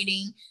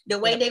 Operating the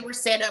way they were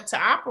set up to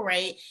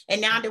operate,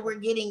 and now that we're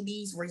getting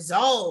these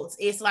results,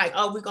 it's like,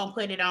 oh, we're gonna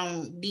put it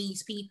on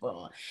these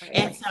people.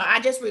 And so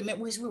I just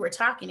remember we were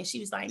talking, and she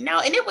was like,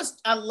 no, and it was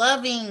a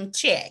loving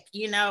check,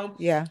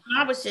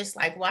 I was just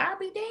like, well, I'll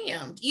be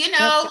damned,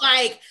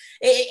 like,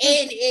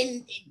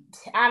 and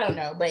I don't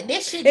know, but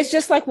it's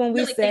just like when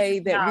we say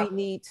that we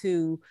need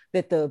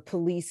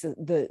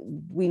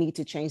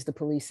to change the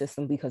police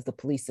system because the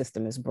police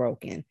system is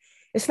broken.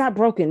 It's not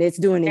broken. It's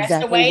doing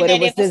exactly what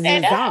it was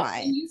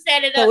designed. You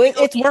set it up. So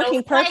it's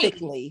working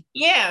perfectly.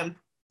 Yeah.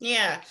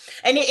 Yeah.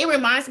 And it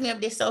reminds me of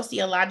this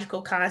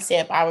sociological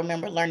concept I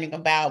remember learning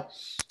about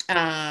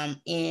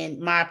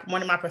in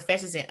one of my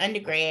professors in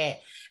undergrad.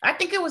 I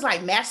think it was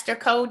like Master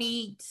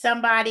Cody,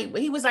 somebody.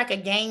 He was like a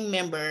gang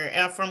member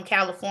from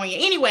California.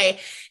 Anyway,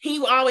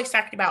 he always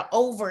talked about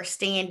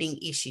overstanding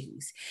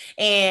issues.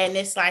 And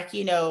it's like,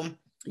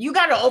 you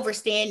got to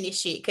overstand this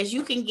shit because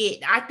you can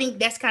get, I think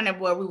that's kind of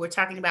what we were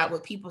talking about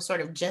with people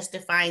sort of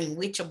justifying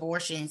which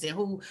abortions and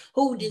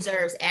who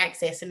deserves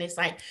access. And it's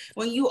like,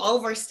 when you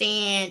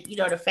overstand,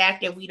 the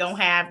fact that we don't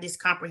have this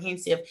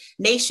comprehensive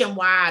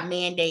nationwide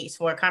mandates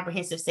for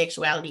comprehensive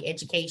sexuality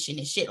education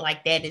and shit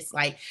like that, it's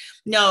like,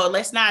 no,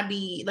 let's not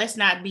be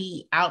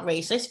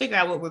outraged. Let's figure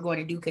out what we're going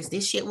to do, because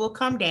this shit will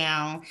come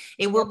down.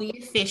 It will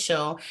be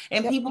official,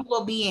 and people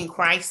will be in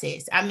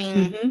crisis. I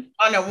mean,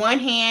 on the one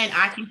hand,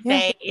 I can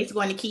say it's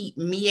going to keep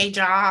me a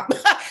job.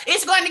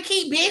 It's going to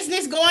keep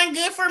business going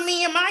good for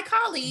me and my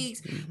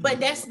colleagues, but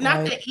that's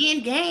not the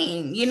end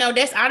game.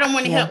 I don't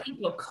want to help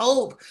people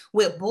cope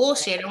with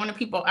bullshit. I want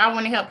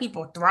to help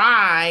people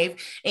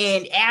thrive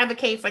and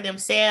advocate for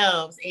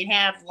themselves and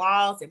have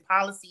laws and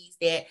policies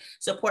that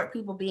support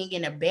people being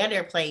in a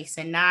better place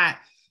and not,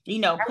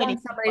 I want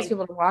somebody to be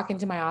able to walk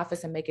into my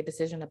office and make a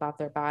decision about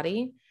their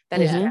body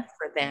that is best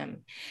for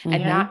them,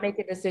 and not make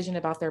a decision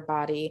about their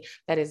body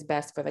that is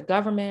best for the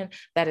government,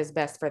 that is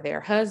best for their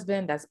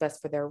husband, that's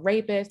best for their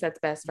rapist, that's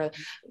best for,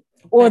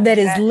 or that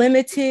is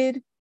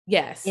limited.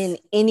 Yes. In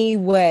any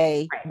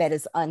way that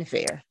is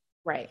unfair.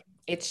 Right.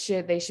 They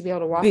should be able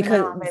to walk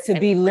because to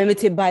be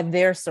limited by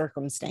their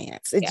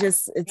circumstance.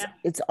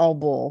 It's all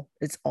bull.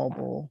 It's all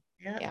bull.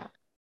 Yeah.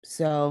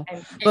 So,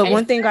 but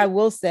one thing I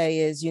will say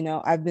is,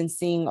 I've been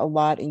seeing a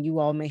lot, and you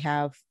all may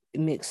have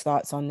mixed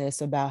thoughts on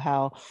this, about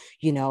how,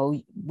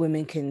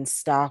 women can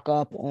stock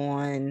up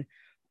on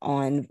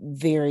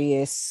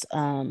various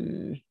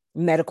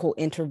medical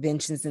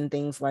interventions and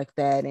things like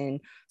that. And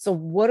so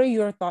what are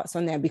your thoughts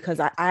on that? Because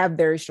I have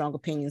very strong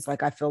opinions.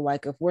 Like, I feel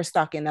like if we're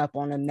stocking up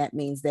on them, that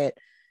means that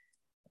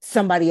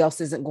somebody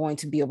else isn't going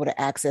to be able to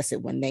access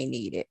it when they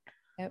need it.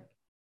 Yep.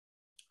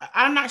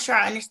 I'm not sure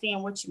I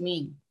understand what you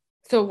mean.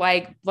 So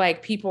like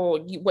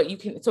people,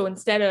 so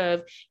instead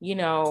of,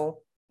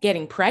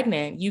 getting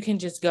pregnant, you can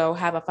just go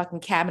have a fucking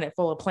cabinet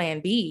full of Plan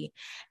B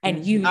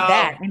and use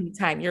that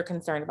anytime you're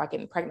concerned about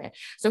getting pregnant.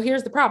 So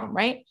here's the problem,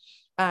 right?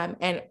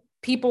 And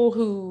people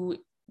who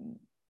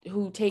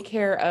take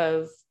care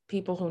of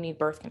people who need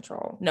birth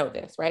control know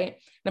this, right?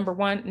 Number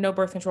one, no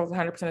birth control is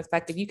 100%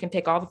 effective. You can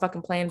take all the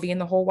fucking Plan B in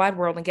the whole wide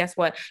world, and guess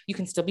what? You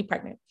can still be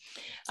pregnant.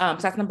 So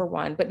that's number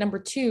one. But number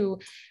two,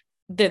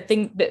 the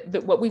thing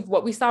that what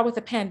we saw with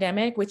the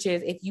pandemic, which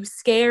is if you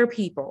scare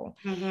people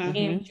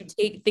into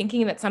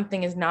thinking that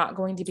something is not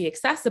going to be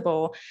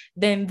accessible,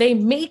 then they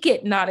make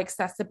it not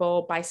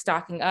accessible by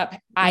stocking up,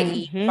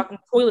 i.e. fucking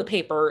toilet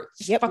paper,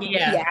 fucking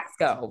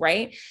fiasco,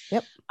 right?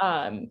 Yep.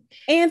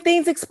 And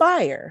things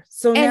expire.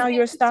 So now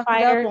you're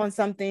stocking up on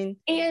something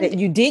that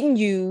you didn't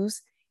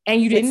use,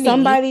 and you didn't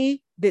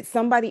that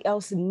somebody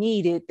else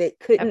needed that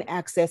couldn't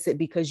access it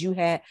because you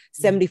had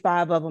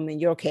 75 of them in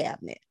your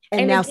cabinet.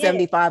 And now again,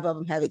 75 of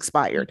them have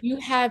expired. You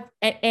have,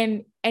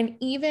 and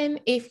even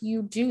if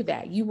you do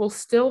that, you will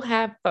still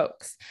have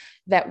folks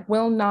that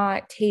will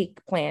not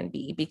take Plan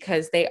B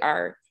because they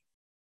are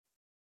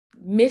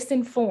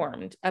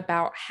misinformed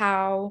about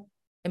how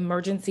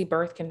emergency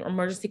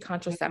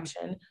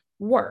contraception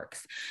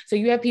works. So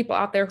you have people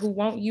out there who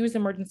won't use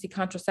emergency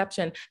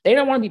contraception. They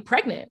don't want to be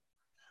pregnant,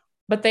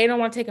 but they don't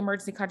want to take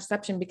emergency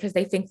contraception because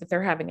they think that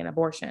they're having an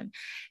abortion.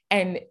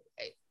 And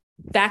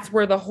that's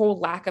where the whole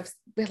lack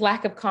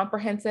of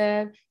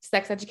comprehensive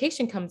sex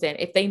education comes in.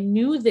 If they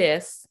knew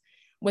this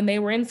when they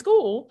were in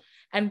school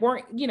and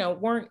weren't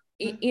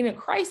in a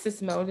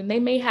crisis mode, and they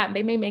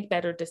may make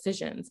better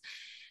decisions.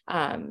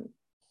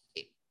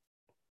 It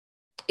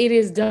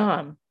is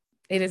dumb.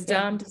 It is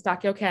dumb to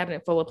stock your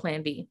cabinet full of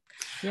Plan B.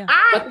 Yeah.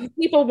 What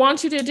people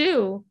want you to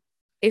do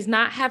is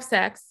not have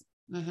sex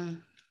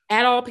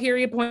at all,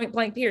 period, point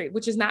blank, period,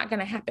 which is not going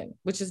to happen.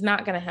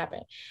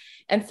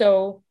 And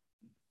so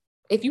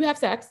if you have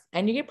sex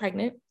and you get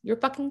pregnant, you're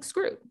fucking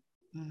screwed.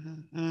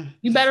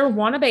 You better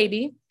want a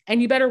baby,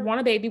 and you better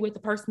want a baby with the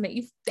person that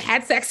you've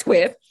had sex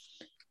with,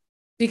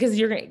 because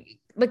you're not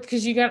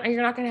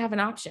going to have an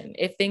option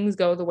if things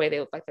go the way they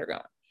look like they're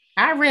going.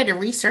 I read a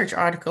research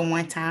article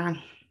one time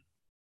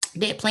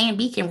that Plan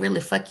B can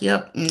really fuck you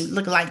up and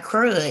look like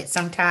crud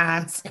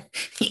sometimes.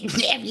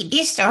 Your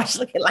dish starts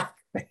looking like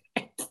crud.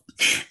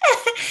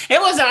 It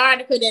was an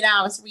article that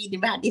I was reading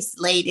about this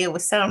lady. It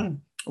was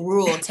some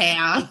rural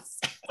town.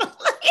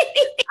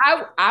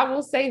 I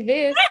will say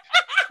this: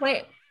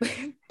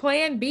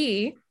 Plan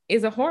B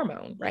is a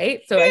hormone,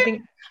 right? So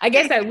I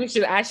guess that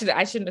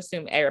I shouldn't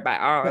assume everybody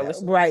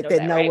right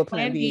that know what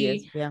Plan B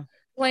is. Yeah.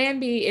 Plan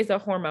B is a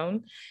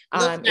hormone.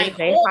 It's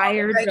a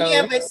higher dose. You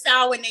ever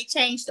saw when they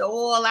changed the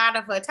oil out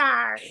of a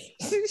tire?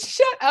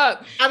 Shut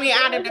up.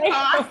 Out of the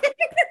car.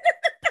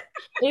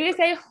 It is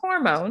a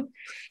hormone.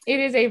 It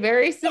is a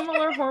very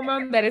similar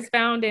hormone that is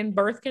found in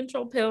birth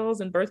control pills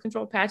and birth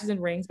control patches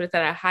and rings, but it's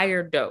at a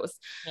higher dose.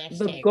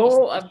 The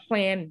goal of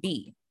Plan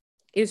B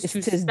is It's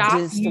to to stop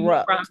you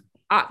disrupt.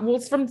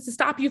 from to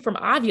stop you from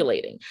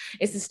ovulating.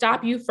 It's to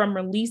stop you from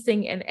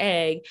releasing an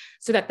egg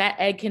so that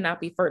egg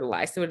cannot be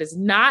fertilized. So it is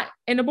not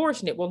an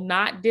abortion. It will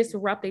not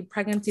disrupt a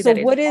pregnancy. So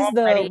That what is is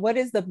already,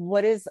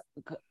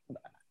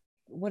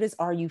 what is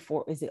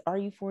RU4? Is it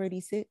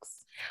RU486?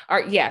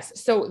 yes.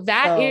 So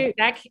that is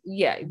that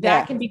can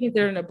that be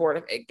considered an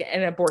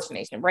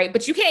abortionation, right?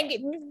 But you can't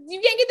get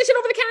this shit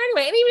over the counter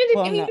anyway. And even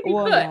if you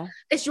could,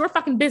 it's your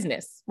fucking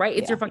business, right?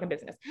 It's your fucking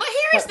business. But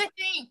here's the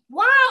thing: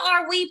 why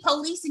are we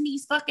policing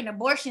these fucking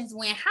abortions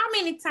when how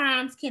many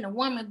times can a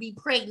woman be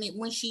pregnant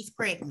when she's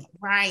pregnant,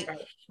 right?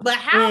 But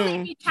how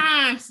many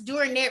times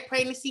during that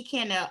pregnancy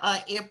can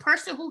a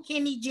person who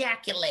can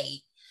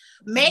ejaculate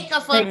make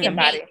a fucking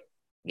baby?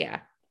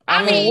 Yeah.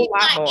 I mean,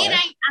 I've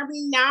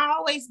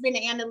always been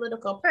an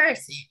analytical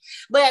person,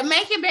 but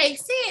make it make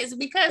sense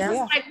because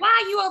it's like,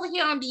 why are you over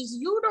here on these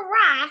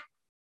uteri?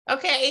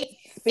 Okay.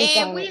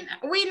 And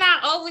we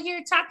not over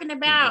here talking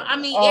about,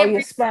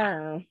 your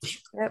sperm.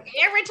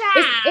 Every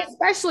time.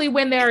 Especially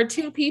when there are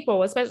two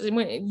people, especially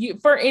when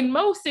in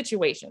most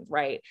situations,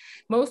 right?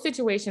 Most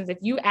situations, if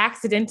you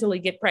accidentally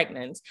get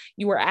pregnant,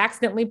 you were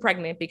accidentally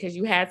pregnant because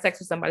you had sex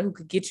with somebody who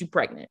could get you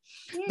pregnant.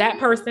 Mm-hmm. That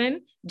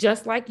person,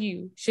 just like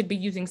you, should be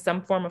using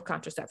some form of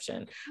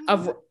contraception,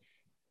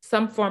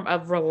 some form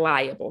of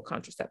reliable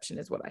contraception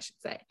is what I should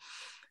say.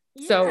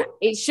 Yeah. So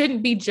it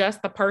shouldn't be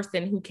just the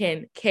person who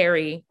can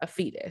carry a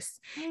fetus.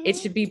 Mm-hmm. It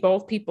should be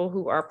both people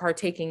who are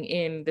partaking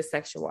in the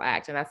sexual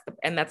act.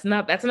 And that's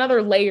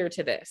another layer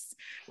to this,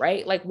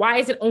 right? Like, why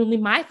is it only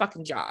my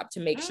fucking job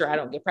to make sure I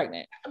don't get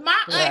pregnant? My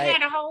aunt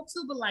had a whole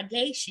tubal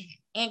ligation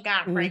and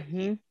got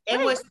pregnant.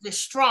 And was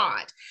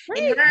distraught.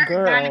 And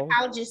her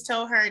gynecologist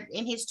told her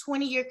in his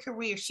 20-year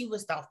career, she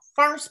was the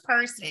first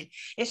person.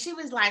 And she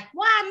was like,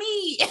 why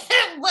me?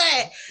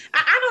 But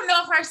I don't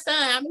know if her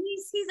son,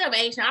 he's of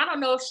age. I don't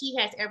know if she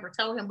has ever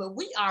told him, but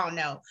we all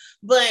know.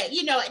 But,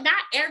 not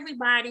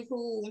everybody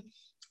who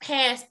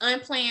has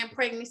unplanned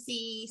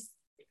pregnancies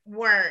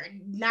were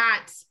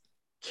not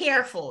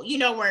careful, we're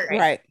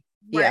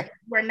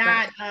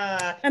not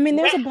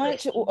there's a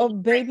bunch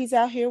of babies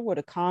out here where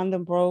the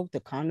condom broke, the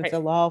condom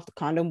fell off, the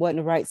condom wasn't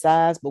the right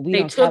size, but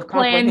they took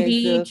Plan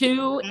B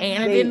too,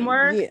 and it didn't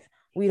work.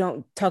 We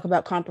don't talk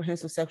about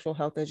comprehensive sexual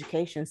health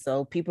education,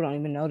 so people don't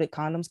even know that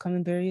condoms come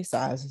in various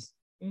sizes.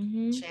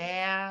 Mm-hmm.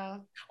 Yeah.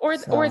 Or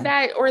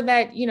that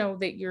that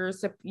you're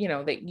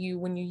that you,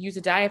 when you use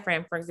a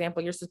diaphragm, for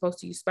example, you're supposed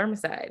to use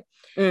spermicide,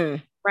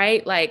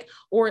 right? Like,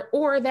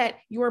 or that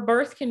your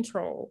birth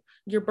control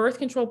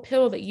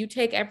pill that you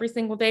take every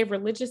single day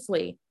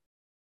religiously,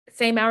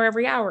 same hour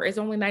every hour, is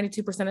only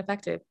 92%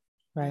 effective.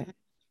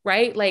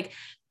 Right? Like,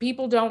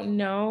 people don't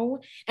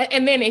know.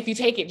 And then if you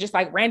take it just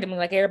like randomly,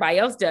 like everybody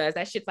else does,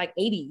 that shit's like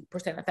 80%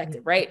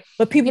 effective, right?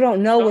 But people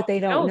don't know what they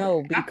don't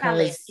know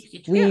because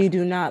we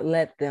do not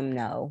let them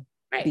know,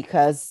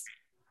 because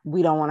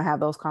we don't want to have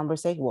those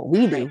conversations. Well,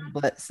 we do,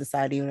 but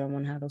society don't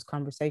want to have those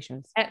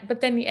conversations. But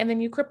then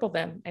you cripple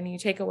them and you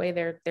take away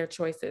their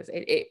choices.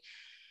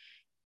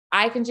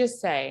 I can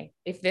just say,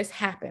 if this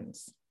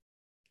happens,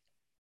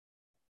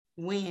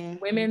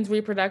 women's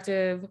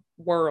reproductive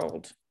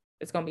world,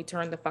 it's going to be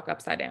turned the fuck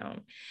upside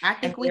down. I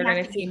think we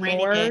have to be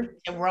ready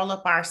to roll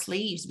up our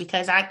sleeves,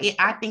 because I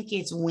think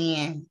it's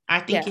when.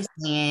 I think it's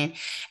when.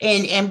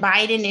 And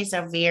Biden is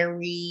a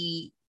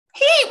very...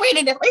 He ain't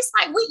ready to... It's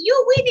like we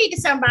needed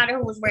somebody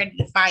who was ready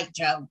to fight,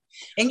 Joe.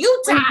 And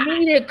we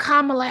needed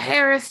Kamala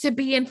Harris to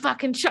be in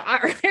fucking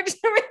charge.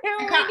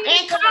 And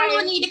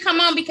Kamala need to come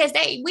on, because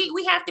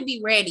we have to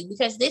be ready,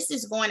 because this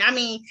is going...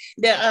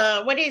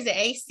 the what is it,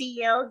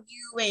 ACLU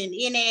and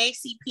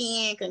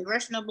NAACP and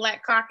Congressional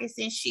Black Caucus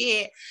and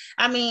shit.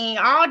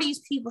 All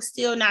these people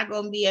still not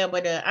going to be able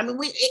to...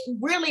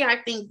 I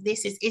think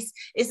this is...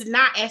 It's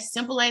not as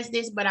simple as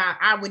this, but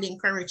I would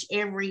encourage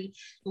every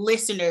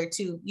listener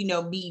to,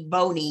 be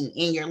voting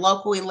in your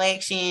local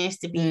elections,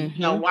 to be,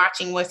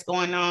 watching what's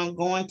going on,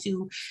 going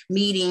to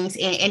meetings,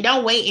 and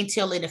don't wait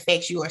until it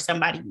affects you or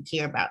somebody you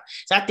care about.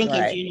 So I think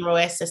in general,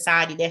 as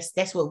society,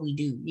 that's what we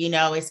do.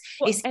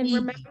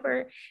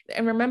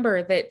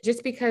 Remember that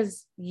just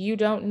because you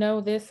don't know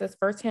this as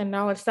firsthand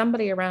knowledge,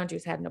 somebody around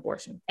you's had an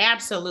abortion.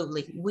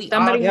 Absolutely.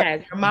 Somebody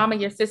has. Your mama,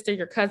 your sister,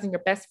 your cousin,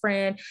 your best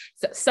friend,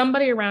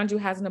 somebody around you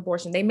has an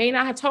abortion. They may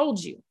not have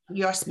told you.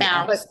 Your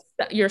spouse.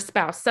 Your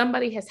spouse.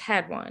 Somebody has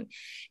had one,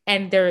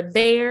 and they're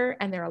there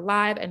and they're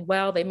alive and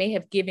well. They may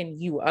have given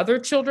you other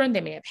children.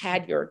 They may have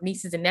had your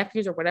nieces and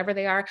nephews or whatever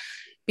they are,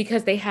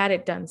 because they had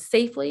it done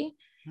safely,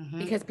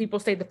 because people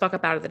stayed the fuck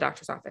up out of the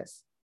doctor's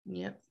office.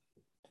 Yep.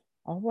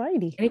 All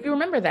righty. And if you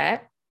remember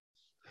that,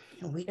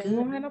 we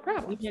don't have no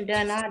problem. We've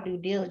done our due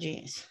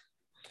diligence.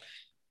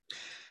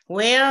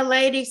 Well,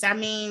 ladies, I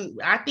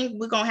think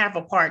we're going to have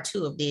a part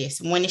 2 of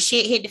this. When the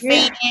shit hit the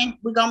fan,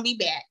 we're going to be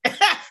back.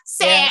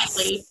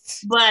 Sadly.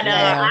 Yes. But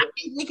I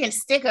think we can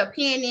stick a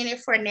pin in it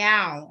for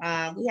now.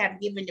 We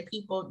have given the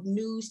people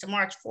news to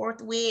march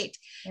forth with,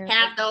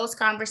 have those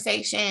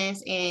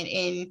conversations,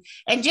 and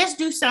just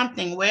do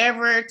something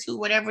to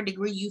whatever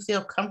degree you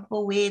feel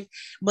comfortable with,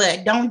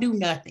 but don't do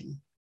nothing.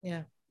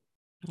 Yeah.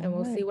 And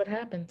we'll see what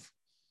happens.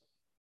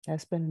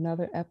 That's been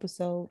another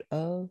episode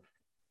of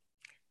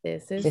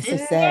This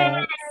is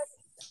Sad.